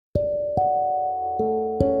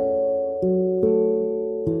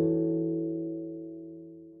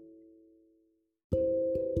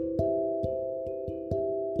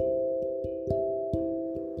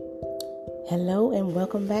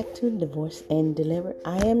welcome back to Divorce and Delivered.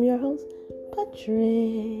 I am your host,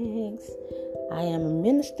 Patrix. I am a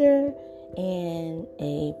minister and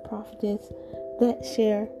a prophetess that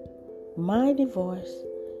share my divorce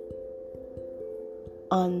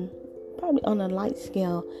probably on a light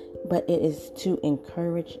scale, but it is to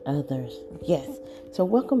encourage others. Yes. So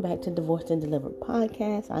welcome back to Divorce and Delivered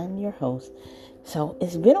podcast. I'm your host. So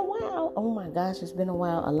it's been a while. Oh my gosh, it's been a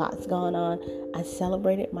while. A lot's gone on. I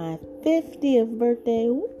celebrated my 50th birthday.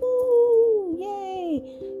 Woo! Yay!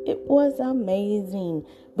 It was amazing.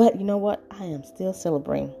 But you know what? I am still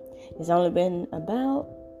celebrating. It's only been about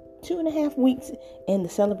 2.5 weeks and the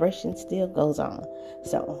celebration still goes on.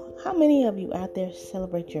 So how many of you out there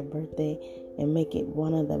celebrate your birthday and make it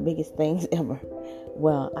one of the biggest things ever?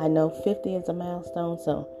 Well, I know 50 is a milestone,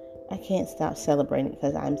 so I can't stop celebrating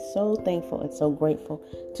because I'm so thankful and so grateful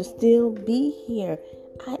to still be here.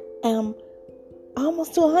 I am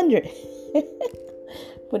almost to 100.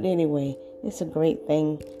 But anyway, it's a great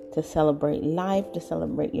thing to celebrate life, to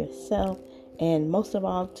celebrate yourself, and most of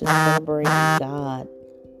all, to celebrate God.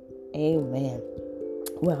 Amen.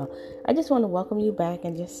 Well, I just want to welcome you back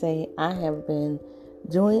and just say I have been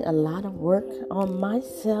doing a lot of work on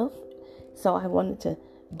myself. So I wanted to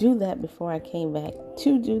do that before I came back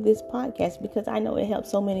to do this podcast because I know it helps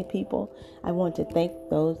so many people. I want to thank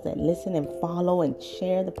those that listen and follow and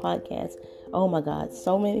share the podcast. Oh my God,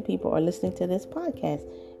 so many people are listening to this podcast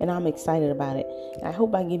and I'm excited about it. I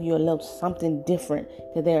hope I give you a little something different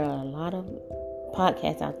because there are a lot of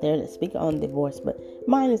podcasts out there that speak on divorce, but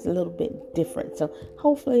mine is a little bit different. So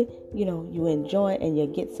hopefully, you enjoy it and you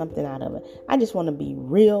get something out of it. I just want to be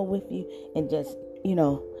real with you and just,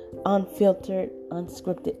 unfiltered,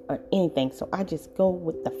 unscripted, or anything. So I just go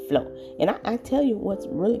with the flow. And I tell you what's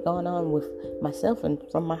really going on with myself and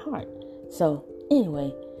from my heart. So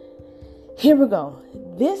anyway, here we go.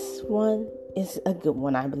 This one is a good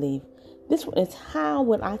one, I believe. This one is, how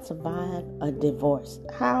would I survive a divorce?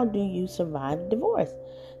 How do you survive a divorce?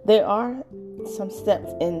 There are some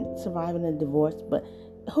steps in surviving a divorce, but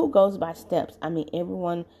who goes by steps? I mean,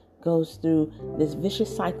 everyone goes through this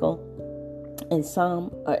vicious cycle, and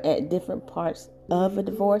some are at different parts of a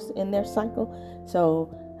divorce in their cycle.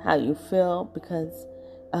 So how you feel, because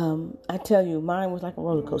I tell you, mine was like a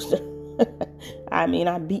roller coaster. I mean,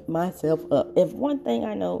 I beat myself up. If one thing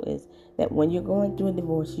I know is that when you're going through a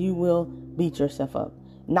divorce, you will beat yourself up.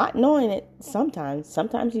 Not knowing it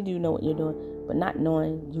sometimes you do know what you're doing, but not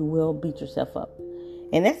knowing, you will beat yourself up.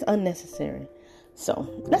 And that's unnecessary. So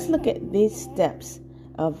let's look at these steps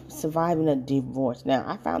of surviving a divorce. Now,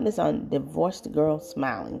 I found this on Divorced Girl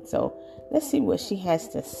Smiling. So let's see what she has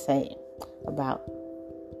to say about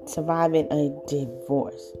surviving a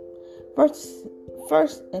divorce.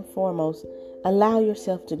 First and foremost, allow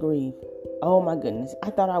yourself to grieve. Oh my goodness.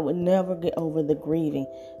 I thought I would never get over the grieving.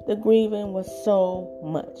 The grieving was so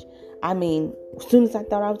much. I mean, as soon as I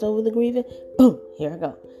thought I was over the grieving, boom, here I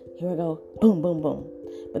go. Boom, boom, boom.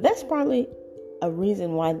 But that's probably a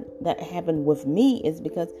reason why that happened with me, is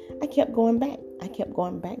because I kept going back. I kept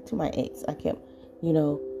going back to my ex. I kept,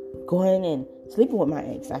 going and sleeping with my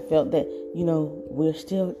ex. I felt that, we're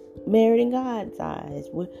still married in God's eyes.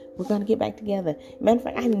 We're going to get back together. Matter of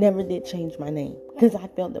fact, I never did change my name because I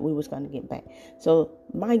felt that we was going to get back. So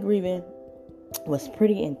my grieving was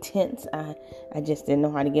pretty intense. I just didn't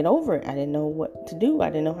know how to get over it. I didn't know what to do. I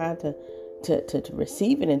didn't know how to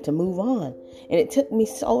receive it and to move on. And it took me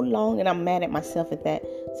so long, and I'm mad at myself at that.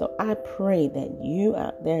 So I pray that you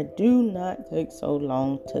out there do not take so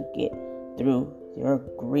long to get through your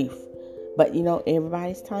grief. But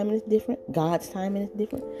everybody's timing is different. God's timing is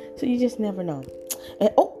different. So you just never know. And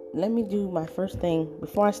let me do my first thing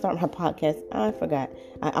before I start my podcast. I forgot.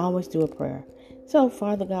 I always do a prayer. So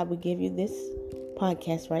Father God, we give you this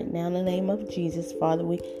podcast right now in the name of Jesus. Father,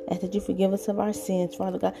 we ask that you forgive us of our sins.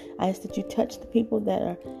 Father God, I ask that you touch the people that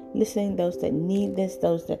are listening, those that need this,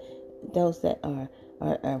 those that are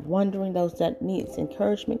wondering, those that need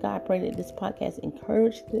encouragement. God, I pray that this podcast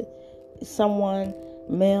encourage someone,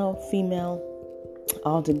 male, female,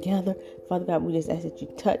 all together. Father God, we just ask that you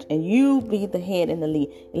touch and you be the head and the lead.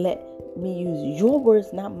 Let me use your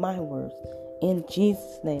words, not my words. In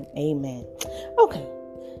Jesus' name, amen. Okay.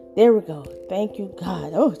 There we go. Thank you,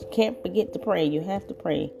 God. Oh, you can't forget to pray. You have to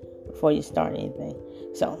pray before you start anything.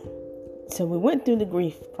 So we went through the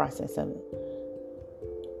grief process of it.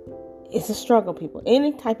 It's a struggle, people.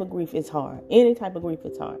 Any type of grief is hard.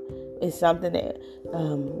 It's something that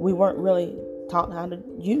we weren't really taught how to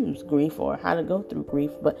use grief or how to go through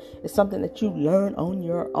grief, but it's something that you learn on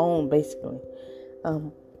your own, basically.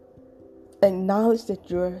 Acknowledge that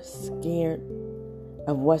you're scared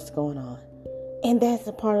of what's going on. And that's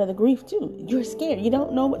a part of the grief too. You're scared. You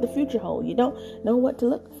don't know what the future holds. You don't know what to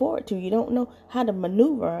look forward to. You don't know how to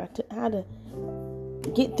maneuver, how to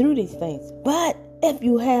get through these things. But if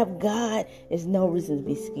you have God, there's no reason to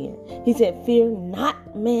be scared. He said, fear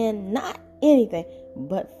not man, not anything,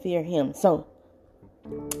 but fear him. So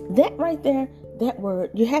that right there, that word,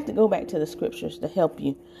 you have to go back to the scriptures to help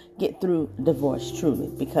you get through divorce truly,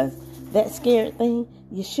 because that scared thing,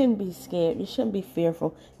 you shouldn't be scared. You shouldn't be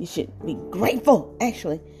fearful. You should be grateful.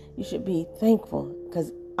 Actually, you should be thankful,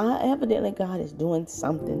 because evidently God is doing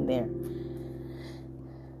something there.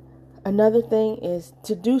 Another thing is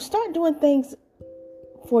to start doing things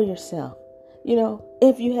for yourself.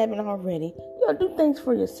 If you haven't already, do things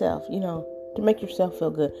for yourself, to make yourself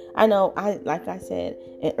feel good. I know, like I said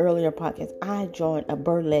in earlier podcasts, I joined a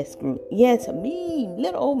burlesque group. Yes, me,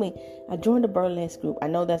 little old me. I joined a burlesque group. I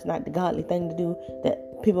know that's not the godly thing to do,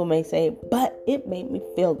 that people may say, but it made me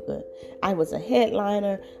feel good. I was a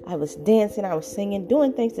headliner. I was dancing. I was singing,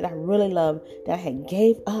 doing things that I really loved, that I had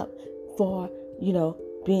gave up for,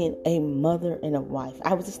 being a mother and a wife.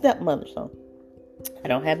 I was a stepmother, so I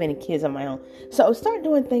don't have any kids of my own. So start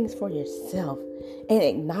doing things for yourself and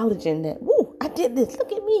acknowledging that, woo, I did this.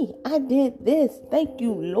 Look at me. I did this. Thank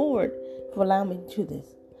you, Lord, for allowing me to do this.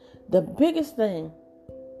 The biggest thing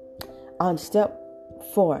on step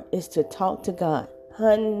 4 is to talk to God.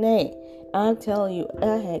 Honey, I'm telling you,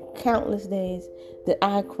 I had countless days that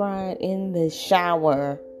I cried in the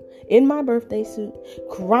shower, in my birthday suit,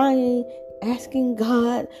 crying, asking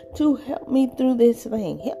God to help me through this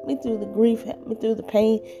thing. Help me through the grief. Help me through the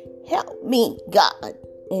pain. Help me, God.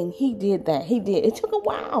 And he did that. He did. It took a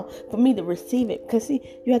while for me to receive it. Because, see,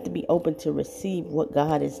 you have to be open to receive what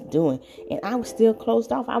God is doing. And I was still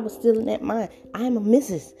closed off. I was still in that mind. I am a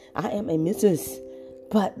missus.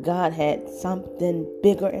 But God had something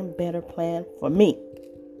bigger and better planned for me.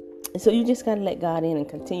 And so you just got to let God in and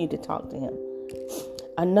continue to talk to him.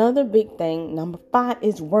 Another big thing, number 5,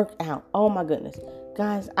 is work out. Oh my goodness.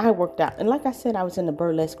 Guys, I worked out. And like I said, I was in the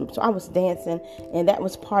burlesque group. So I was dancing, and that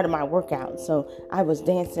was part of my workout. So I was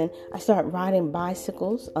dancing. I started riding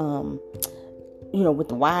bicycles, with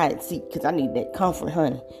the wide seat, because I need that comfort,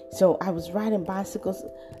 honey. So I was riding bicycles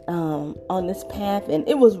on this path, and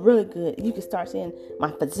it was really good. You could start seeing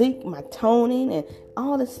my physique, my toning, and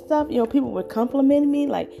all this stuff. People were complimenting me,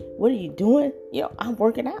 like, what are you doing? I'm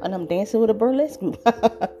working out, and I'm dancing with a burlesque group.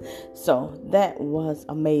 So that was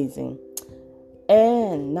amazing.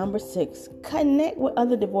 And number 6, connect with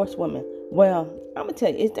other divorced women. Well, I'm going to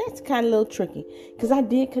tell you, that's kind of a little tricky, because I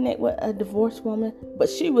did connect with a divorced woman, but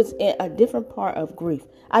she was in a different part of grief.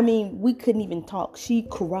 I mean, we couldn't even talk. She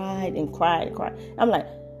cried and cried and cried. I'm like,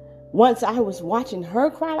 once I was watching her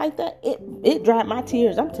cry like that, it dried my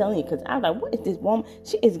tears. I'm telling you, because I was like, what is this woman?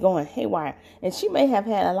 She is going haywire. And she may have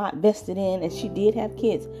had a lot vested in, and she did have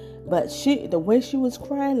kids, but the way she was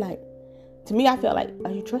crying, like, to me, I felt like, are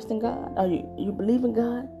you trusting God? Are you believing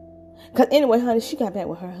God? Because anyway, honey, she got back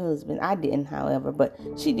with her husband. I didn't, however, but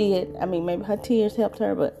she did. I mean, maybe her tears helped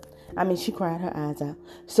her, but I mean, she cried her eyes out.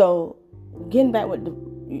 So getting back with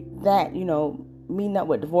meeting up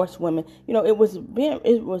with divorced women, it was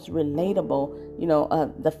relatable.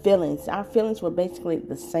 The feelings, our feelings were basically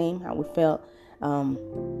the same. How we felt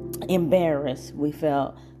embarrassed. We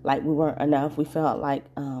felt like we weren't enough. We felt like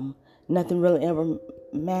nothing really ever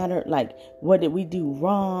mattered. Like, what did we do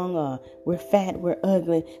wrong? Or we're fat, we're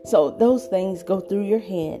ugly. So those things go through your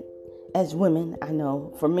head as women. I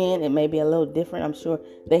know for men it may be a little different. I'm sure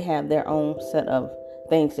they have their own set of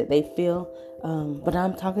things that they feel. But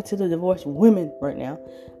I'm talking to the divorced women right now.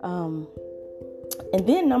 And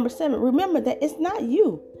then number 7, remember that it's not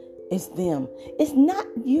you, it's them. It's not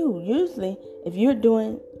you. Usually, if you're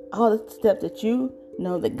doing all the steps that you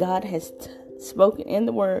know that God has spoken in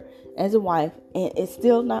the word as a wife, and it's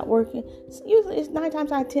still not working, usually it's 9 times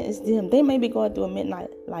out of 10 it's them. They may be going through a midlife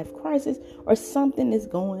life crisis, or something is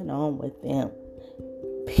going on with them,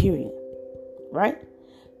 period. Right?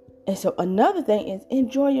 And so another thing is,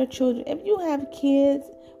 enjoy your children. If you have kids,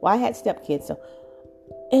 well, I had stepkids, so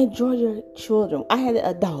enjoy your children. I had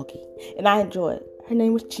a doggie, and I enjoyed it. Her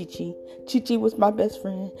name was Chi-Chi. Chi-Chi was my best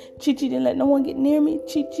friend. Chi-Chi didn't let no one get near me.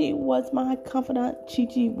 Chi-Chi was my confidant.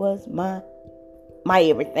 Chi-Chi was my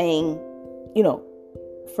everything.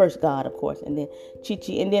 First God, of course, and then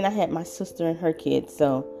Chi-Chi. And then I had my sister and her kids.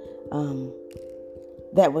 So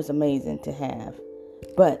that was amazing to have.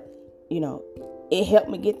 But, it helped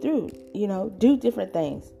me get through. Do different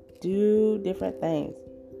things.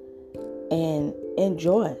 And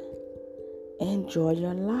enjoy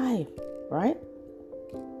your life, right?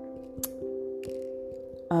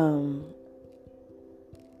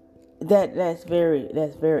 That's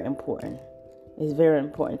very important. it's very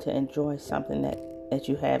important to enjoy something that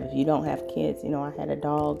you have. If you don't have kids, I had a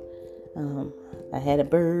dog, I had a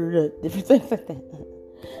bird, different things like that.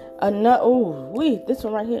 This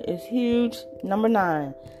one right here is huge. Number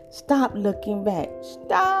 9. Stop looking back.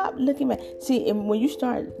 Stop looking back. See, and when you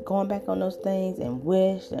start going back on those things and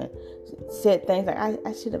wish and said things like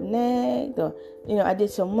I should have nagged, or I did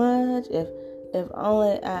so much. If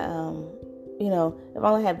only if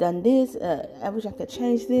only I have done this, I wish I could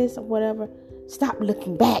change this or whatever. Stop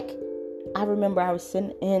looking back. I remember I was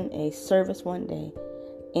sitting in a service one day,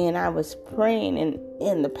 and I was praying,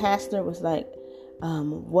 and the pastor was like,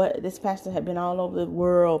 this pastor had been all over the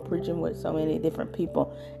world preaching with so many different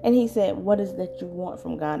people, and he said, what is that you want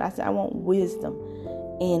from God? I said, I want wisdom.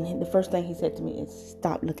 And the first thing he said to me is,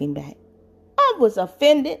 stop looking back. I was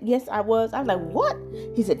offended. Yes, I was. I was like, what?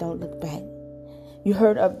 He said, don't look back. You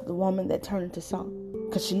heard of the woman that turned into salt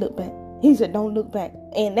because she looked back? He said, don't look back.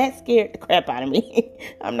 And that scared the crap out of me.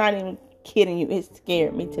 I'm not even kidding you. It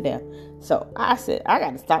scared me to death. So I said, I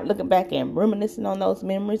got to stop looking back and reminiscing on those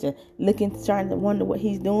memories and trying to wonder what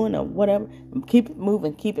he's doing or whatever. Keep it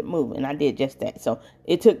moving. And I did just that. So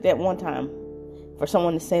it took that one time for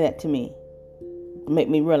someone to say that to me to make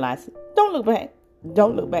me realize, don't look back.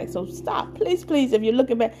 Don't look back. So stop. Please, if you're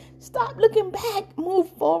looking back, stop looking back. Move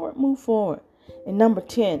forward. And number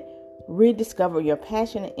 10, rediscover your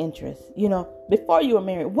passion and interest. Before you were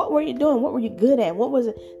married, what were you doing? What were you good at? What was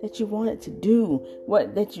it that you wanted to do?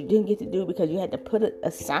 What that you didn't get to do because you had to put it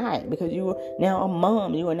aside because you were now a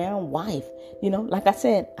mom, you were now a wife. Like I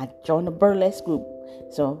said, I joined the burlesque group.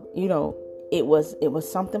 So, it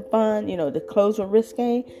was something fun. The clothes were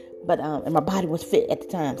risque, but and my body was fit at the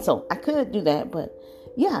time. So I could do that, but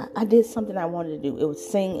yeah, I did something I wanted to do. It was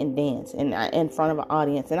sing and dance and in front of an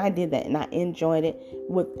audience. And I did that and I enjoyed it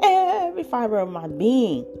with every fiber of my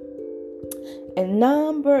being. And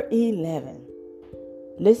number 11,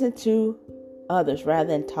 listen to others rather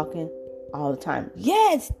than talking all the time.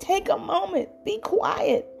 Yes, take a moment. Be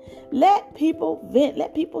quiet. Let people vent.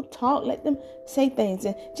 Let people talk. Let them say things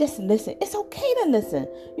and just listen. It's okay to listen,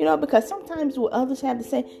 because sometimes what others have to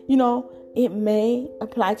say, it may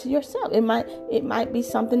apply to yourself. It might be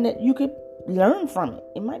something that you could learn from it.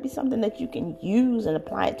 It might be something that you can use and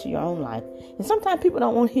apply it to your own life. And sometimes people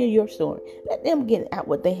don't want to hear your story. Let them get out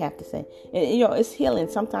what they have to say. And it's healing.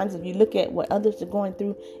 Sometimes if you look at what others are going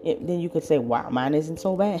through, then you could say, wow, mine isn't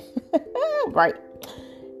so bad. Right.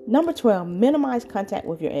 Number 12, minimize contact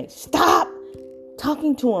with your ex. Stop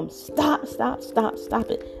talking to him. Stop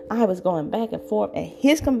it. I was going back and forth at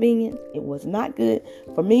his convenience. It was not good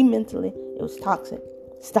for me mentally. It was toxic.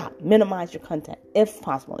 Stop. Minimize your contact if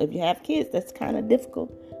possible. If you have kids, that's kind of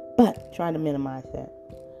difficult, but try to minimize that.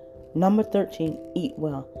 Number 13, eat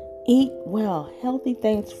well. Eat well. Healthy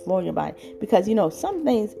things for your body. Because, some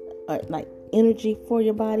things are like energy for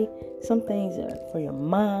your body. Some things are for your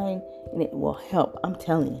mind, and it will help. I'm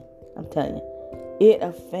telling you. It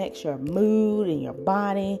affects your mood and your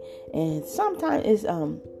body. And sometimes it's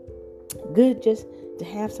good just to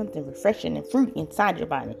have something refreshing and fruit inside your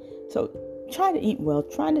body. So try to eat well.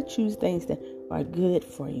 Try to choose things that are good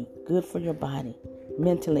for you, good for your body,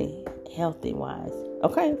 mentally, healthy wise.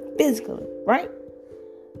 Okay? Physically, right?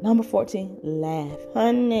 Number 14, laugh.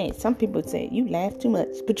 Honey, some people say you laugh too much,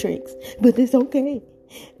 Patrix, but it's okay.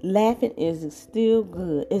 Laughing is still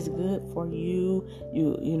good. It's good for you.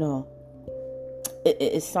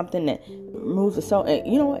 It's something that moves the soul. And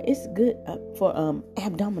you know what? It's good for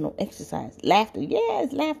abdominal exercise. Laughter.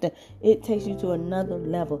 Yes, laughter. It takes you to another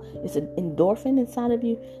level. It's an endorphin inside of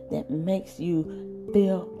you that makes you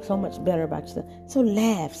feel so much better about yourself. So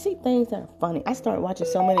laugh. See things that are funny. I started watching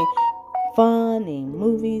so many funny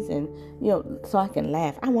movies and, so I can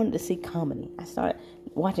laugh. I wanted to see comedy. I started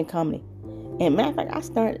watching comedy. And matter of fact, I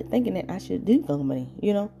started thinking that I should do comedy,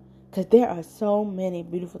 because there are so many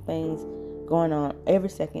beautiful things going on every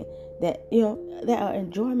second that, that are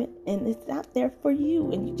enjoyment, and it's out there for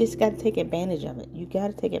you, and you just got to take advantage of it. You got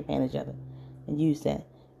to take advantage of it and use that.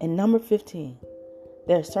 And number 15,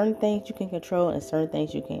 there are certain things you can control and certain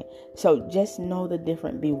things you can't. So just know the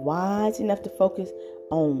difference. Be wise enough to focus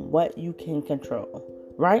on what you can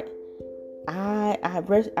control, right? I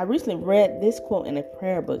recently read this quote in a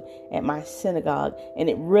prayer book at my synagogue, and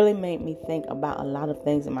it really made me think about a lot of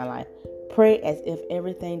things in my life. Pray as if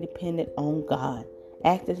everything depended on God.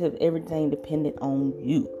 Act as if everything depended on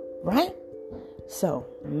you, right? So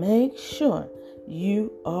make sure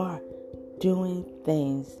you are doing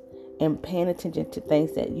things and paying attention to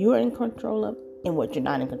things that you are in control of and what you're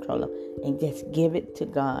not in control of, and just give it to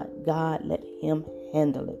God. God, let Him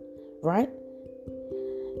handle it, right?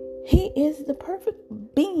 He is the perfect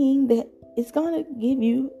being that is going to give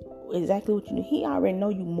you exactly what you need. He already know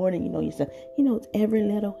you more than you know yourself. He knows every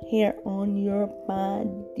little hair on your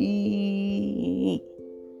body.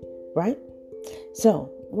 Right? So,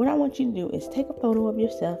 what I want you to do is take a photo of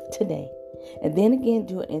yourself today. And then again,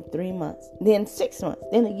 do it in 3 months. Then 6 months.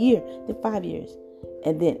 Then a year. Then 5 years.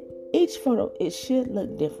 And then each photo, it should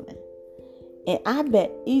look different. And I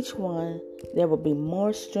bet each one, there will be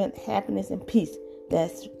more strength, happiness, and peace.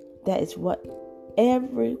 That is what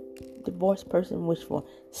every divorced person wishes for.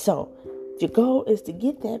 So, your goal is to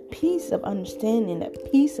get that peace of understanding,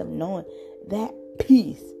 that peace of knowing, that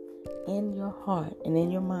peace in your heart and in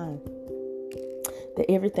your mind, that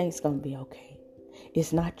everything's going to be okay.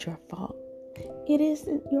 It's not your fault. It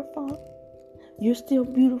isn't your fault. You're still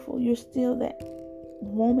beautiful. You're still that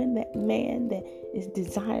woman, that man that is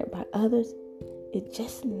desired by others. It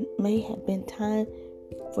just may have been time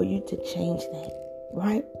for you to change that,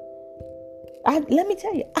 right? Let me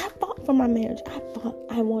tell you, I fought for my marriage.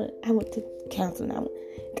 I went to counseling.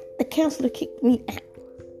 The counselor kicked me out.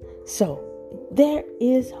 So there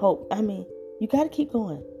is hope. I mean, you got to keep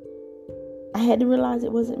going. I had to realize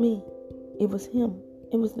it wasn't me. It was him.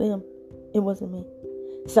 It was them. It wasn't me.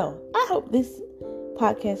 So I hope this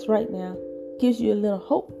podcast right now gives you a little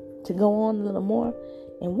hope to go on a little more.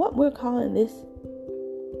 And what we're calling this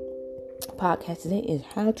podcast today is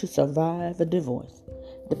How to Survive a Divorce.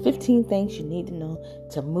 The 15 things you need to know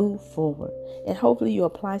to move forward. And hopefully you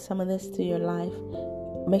apply some of this to your life.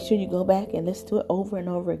 Make sure you go back and listen to it over and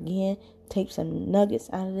over again. Take some nuggets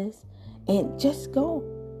out of this. And just go,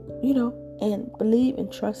 and believe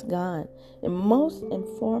and trust God. And most and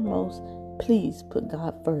foremost, please put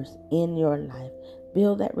God first in your life.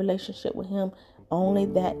 Build that relationship with Him. Only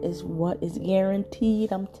that is what is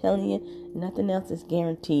guaranteed. I'm telling you, nothing else is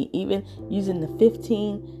guaranteed. Even using the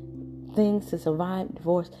 15 things to survive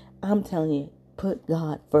divorce, I'm telling you, put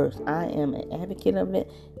God first. I am an advocate of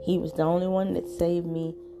it. He was the only one that saved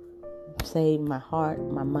me, saved my heart,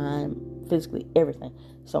 my mind, physically, everything.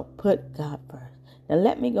 So put God first. Now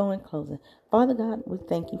let me go in closing. Father God, we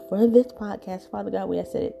thank you for this podcast. Father God, we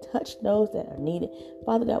ask that it touch those that are needed.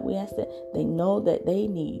 Father God, we ask that they know that they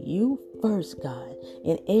need you first, God.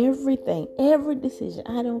 In everything, every decision,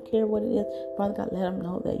 I don't care what it is. Father God, let them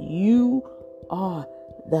know that you are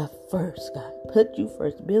the first, God. Put you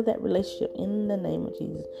first. Build that relationship in the name of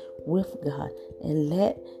Jesus with God. And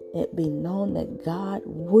let it be known that God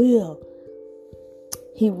will,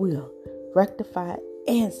 He will rectify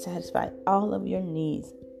and satisfy all of your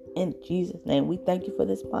needs. In Jesus' name, we thank you for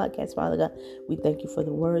this podcast, Father God. We thank you for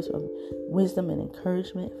the words of wisdom and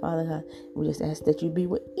encouragement, Father God. We just ask that you be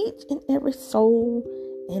with each and every soul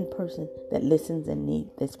and person that listens and needs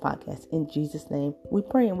this podcast. In Jesus' name, we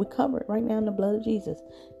pray and we cover it right now in the blood of Jesus.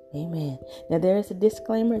 Amen. Now, there is a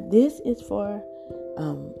disclaimer. This is for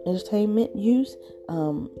entertainment use.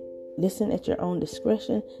 Listen at your own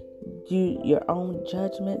discretion. Do your own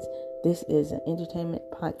judgments. This is an entertainment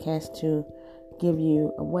podcast to give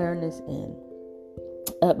you awareness and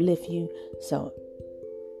uplift you. So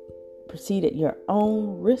proceed at your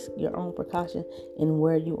own risk, your own precaution in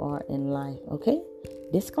where you are in life. Okay?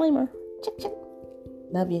 Disclaimer. Check, check.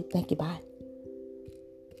 Love you. Thank you. Bye.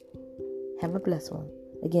 Have a blessed one.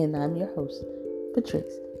 Again, I'm your host,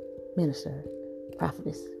 Patrix, Minister,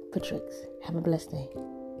 Prophetess Patrix. Have a blessed day.